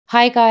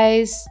Hi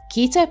guys!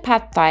 Keto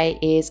Pad Thai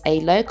is a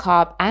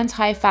low-carb and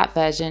high-fat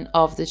version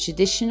of the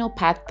traditional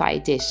Pad Thai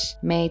dish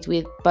made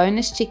with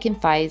boneless chicken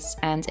thighs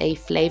and a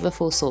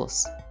flavorful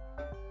sauce.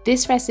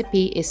 This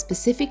recipe is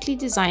specifically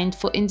designed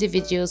for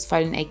individuals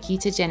following a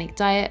ketogenic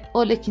diet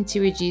or looking to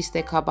reduce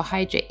their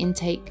carbohydrate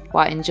intake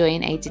while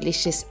enjoying a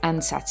delicious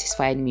and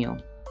satisfying meal.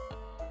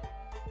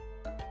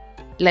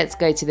 Let's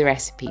go to the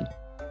recipe.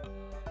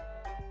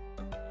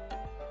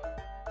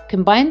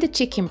 Combine the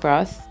chicken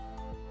broth,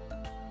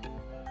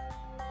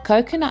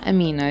 coconut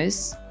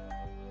aminos,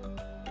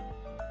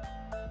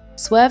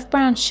 swerve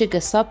brown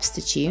sugar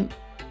substitute,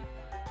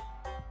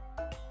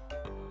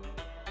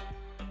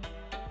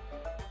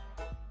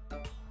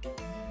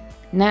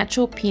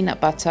 natural peanut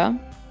butter,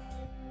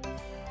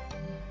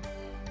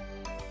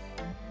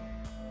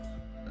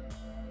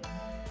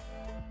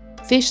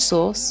 fish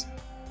sauce,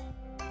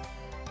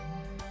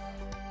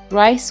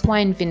 rice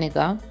wine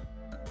vinegar,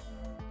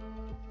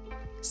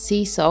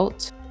 sea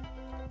salt,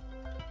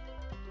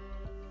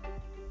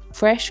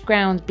 fresh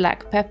ground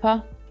black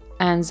pepper,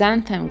 and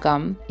xanthan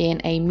gum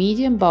in a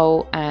medium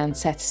bowl and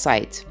set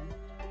aside.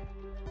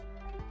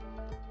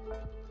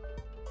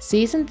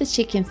 Season the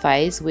chicken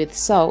thighs with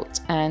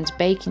salt and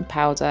baking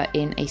powder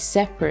in a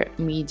separate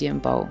medium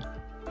bowl.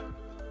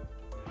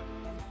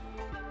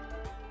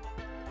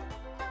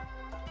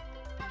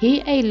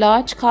 Heat a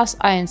large cast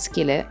iron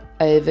skillet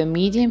over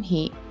medium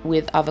heat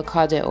with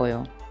avocado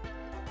oil.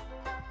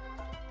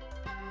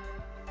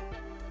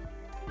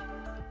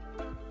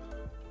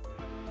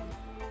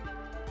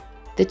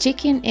 The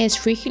chicken is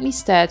frequently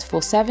stirred for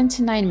 7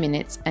 to 9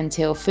 minutes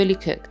until fully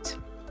cooked.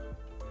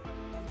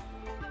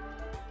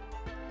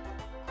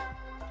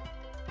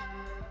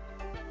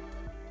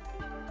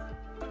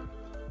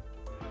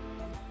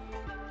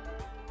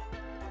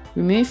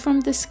 Remove from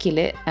the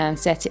skillet and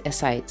set it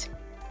aside.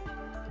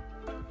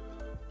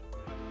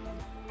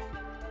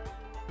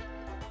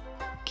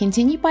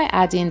 Continue by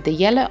adding the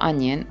yellow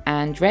onion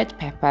and red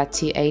pepper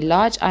to a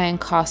large iron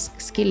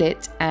cast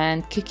skillet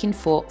and cooking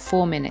for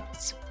 4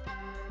 minutes.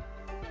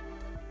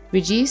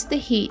 Reduce the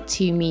heat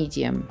to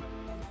medium.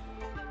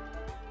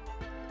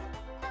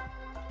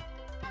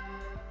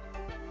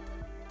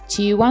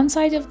 To one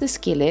side of the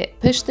skillet,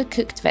 push the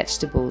cooked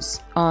vegetables.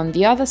 On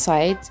the other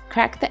side,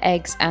 crack the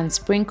eggs and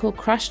sprinkle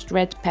crushed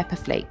red pepper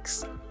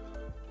flakes.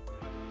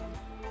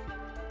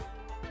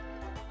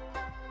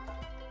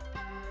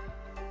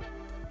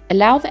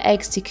 Allow the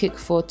eggs to cook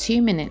for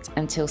 2 minutes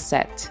until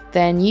set.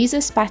 Then use a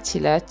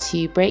spatula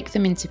to break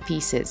them into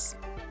pieces.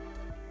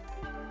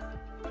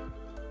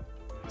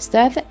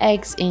 Stir the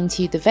eggs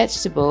into the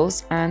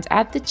vegetables and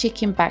add the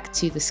chicken back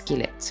to the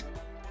skillet.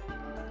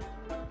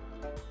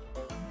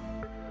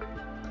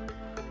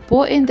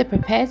 Pour in the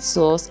prepared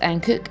sauce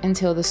and cook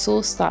until the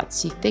sauce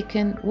starts to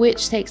thicken,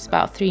 which takes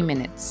about 3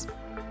 minutes.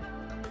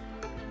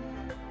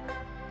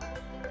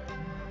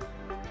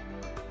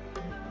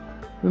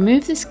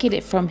 Remove the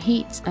skillet from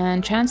heat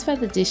and transfer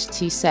the dish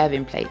to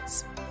serving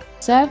plates.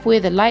 Serve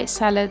with a light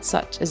salad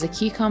such as a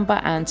cucumber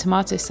and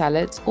tomato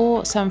salad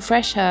or some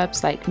fresh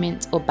herbs like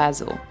mint or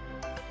basil.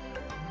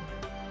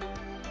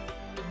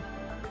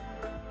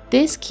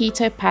 This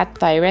Keto Pad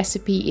Thai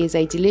recipe is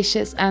a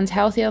delicious and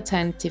healthy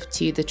alternative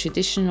to the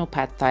traditional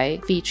Pad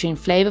Thai, featuring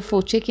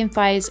flavorful chicken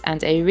thighs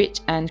and a rich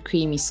and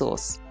creamy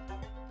sauce.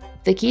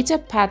 The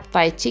Keto Pad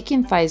Thai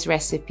chicken thighs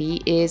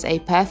recipe is a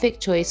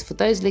perfect choice for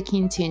those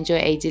looking to enjoy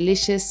a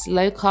delicious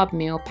low-carb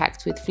meal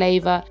packed with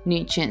flavor,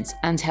 nutrients,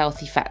 and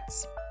healthy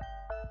fats.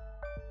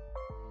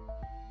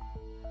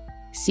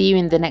 See you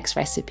in the next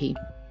recipe.